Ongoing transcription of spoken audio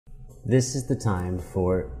This is the time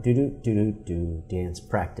for DDU-DU dance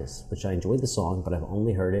practice, which I enjoyed the song, but I've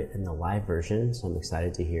only heard it in the live version, so I'm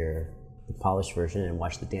excited to hear the polished version and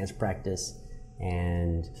watch the dance practice.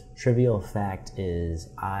 And trivial fact is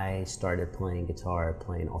I started playing guitar,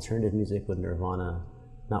 playing alternative music with Nirvana,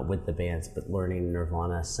 not with the bands, but learning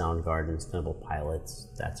Nirvana, Soundgarden, Stone Pilots.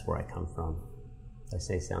 That's where I come from. Did I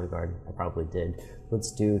say Soundgarden? I probably did.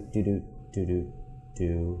 Let's do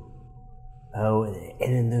DDU-DU. Oh,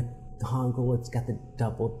 and then the Hangul, it's got the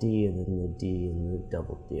double D and then the D and the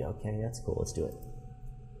double D. Okay, that's cool. Let's do it.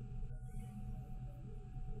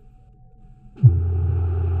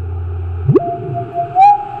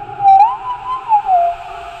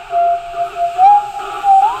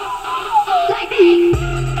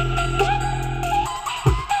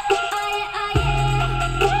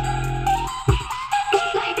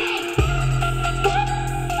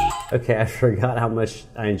 Okay, I forgot how much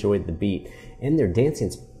I enjoyed the beat. And their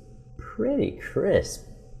dancing's pretty crisp.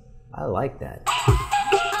 I like that.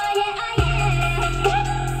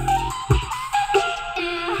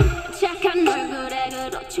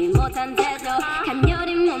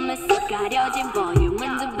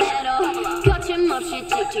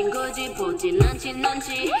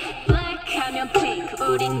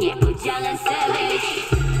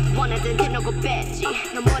 원하던 대놓고 뺐지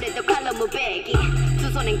너 뭐래도 칼로 무배기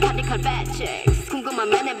두 손엔 카디칼 배치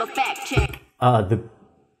궁금하면 해봐 fact check.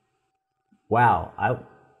 Wow, I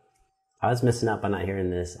was missing out by not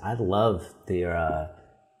hearing this. I love the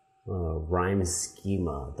rhyme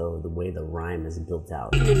schema, the way the rhyme is built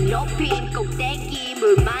out. 높인 꼭대기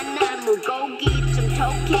물 만난 물고기 좀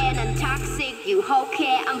톡해 난 toxic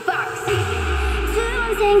유혹해 I'm foxy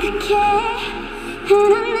두번 생각해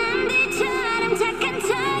흔한 남들처럼 착한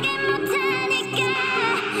척이 못하니까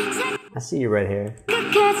I see you right here.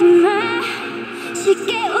 착각하지 마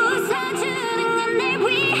쉽게 웃어주는 건 날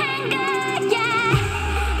위한 거야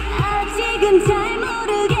아직은 잘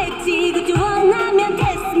모르겠지 그저 원하면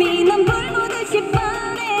test me 넌 불보듯이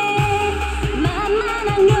뻔해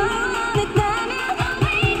만만한 걸 원했다면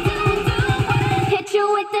always don't do it hit you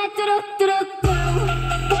with that 뚜루뚜루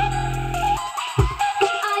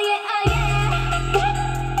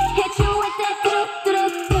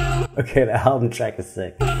Okay, the album track is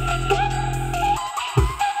sick.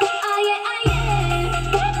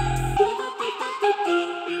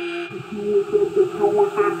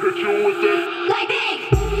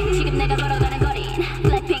 지금 내가 걸어가는 거린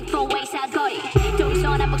BLACKPINK four ways out 거리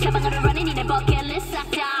동서남북 사방으로 running 이내 버킷리스트 싹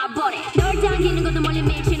다 버려 널 당기는 것도 멀리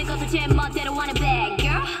밀치는 것도 제 멋대로 하는 bad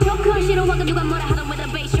girl 조금 싫어하고 누가 뭐라 하던 with a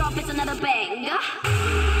bass drop it's another banger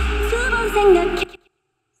두 번 생각해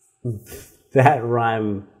That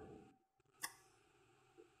rhyme,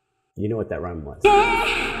 you know what that rhyme was.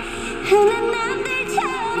 흔한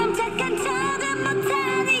남들처럼 착한 척은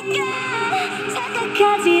못하니까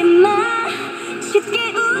착각하지 마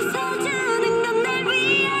쉽게 웃어주는 건 날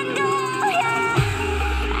위한 거야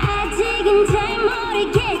아직은 잘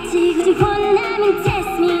모르겠지 굳이 원하면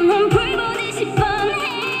test me 난 불보듯이 뻔해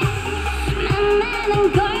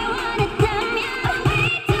만나는 걸 원했다면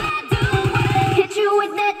always do it hit you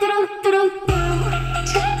with that 뚜루뚜루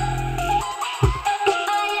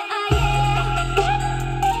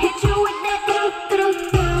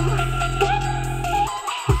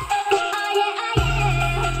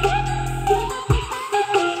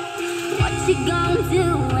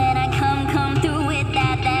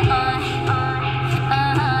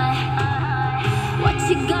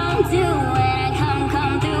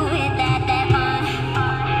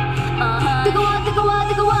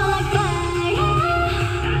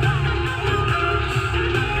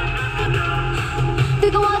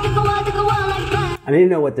I need to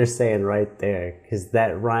know what they're saying right there, because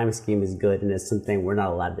that rhyme scheme is good and it's something we're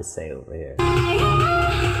not allowed to say over here.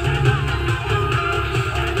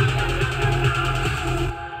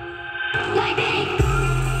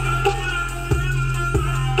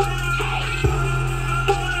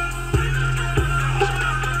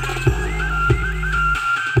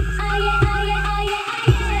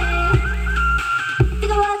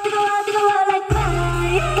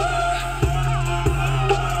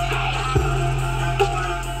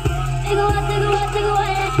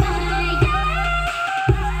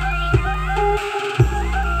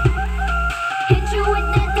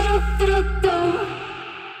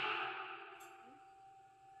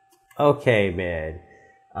 Okay, man.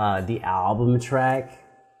 The album track,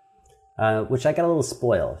 which I got a little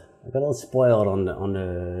spoiled. I got a little spoiled on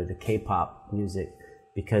the K-pop music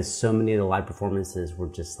because so many of the live performances were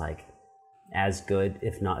just like as good,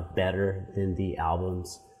 if not better, than the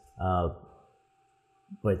albums.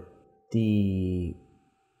 But the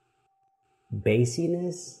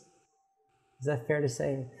bassiness Is that fair to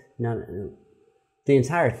say? No. The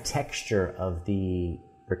entire texture of the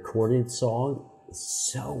recorded song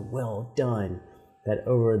is so well done that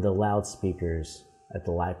over the loudspeakers at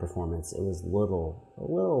the live performance, it was a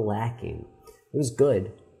little lacking. It was good.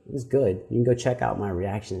 It was good. You can go check out my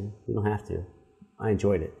reaction. You don't have to. I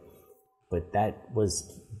enjoyed it. But that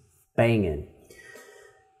was banging.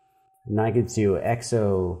 Now I get to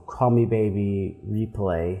EXO, Call Me Baby,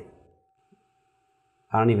 Replay.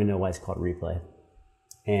 I don't even know why it's called Replay.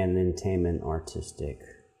 And then Taman Artistic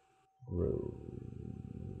Groove.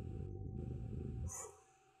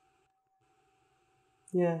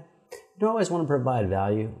 Yeah. You don't always want to provide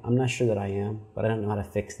value. I'm not sure that I am, but I don't know how to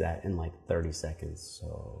fix that in like 30 seconds.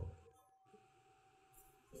 So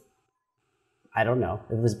I don't know.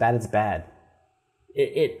 If it was bad, it's bad.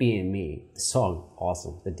 It being me. The song,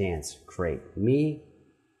 awesome. The dance, great. Me,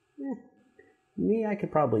 I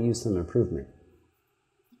could probably use some improvement.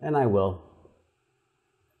 And I will.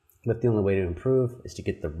 But the only way to improve is to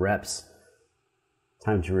get the reps.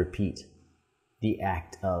 Time to repeat the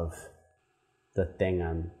act of the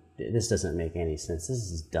thing this doesn't make any sense. This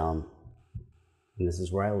is dumb. And this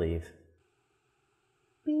is where I leave.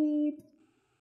 Beep.